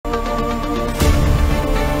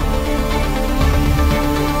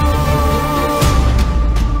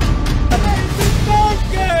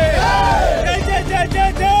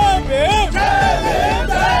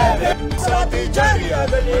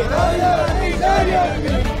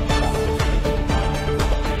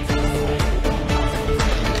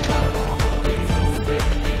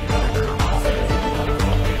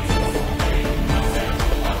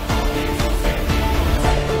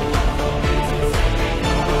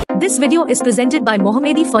This video is presented by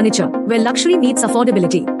Mohammedi Furniture, where luxury meets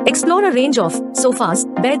affordability. Explore a range of sofas,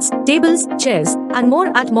 beds, tables, chairs, and more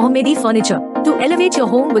at Mohammedi Furniture to elevate your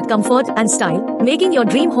home with comfort and style, making your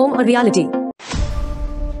dream home a reality.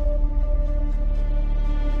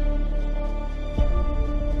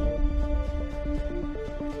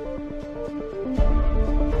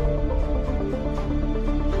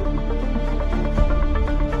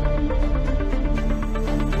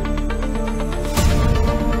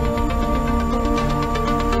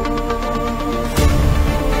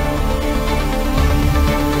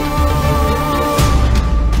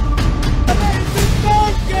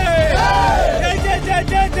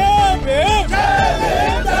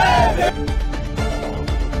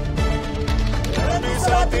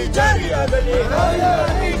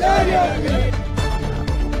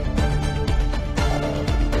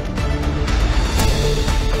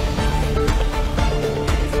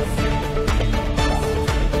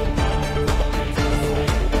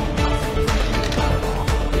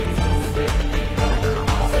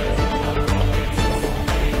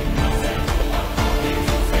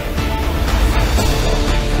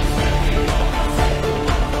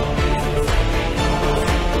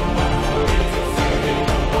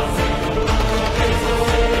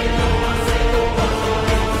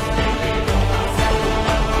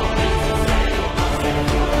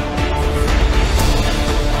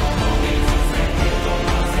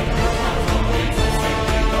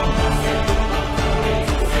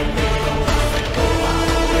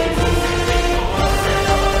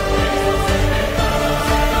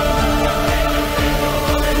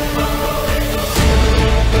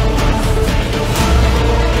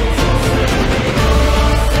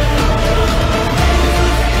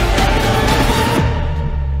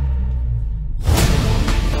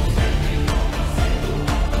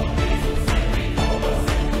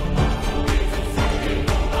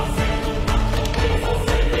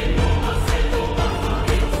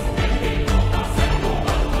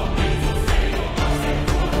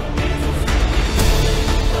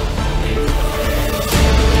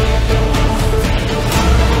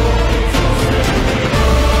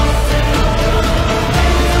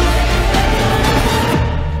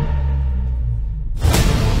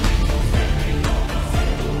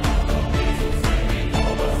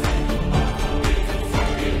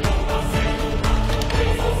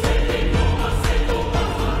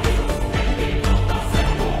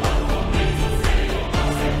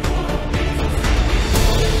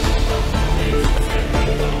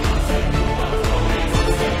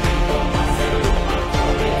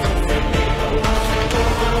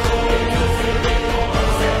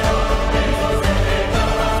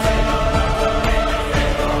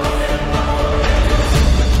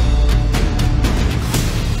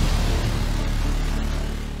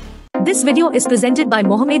 This video is presented by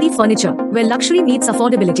Mohammedi Furniture, where luxury meets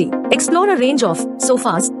affordability. Explore a range of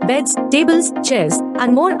sofas, beds, tables, chairs,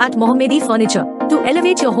 and more at Mohammedi Furniture to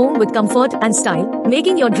elevate your home with comfort and style,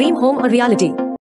 making your dream home a reality.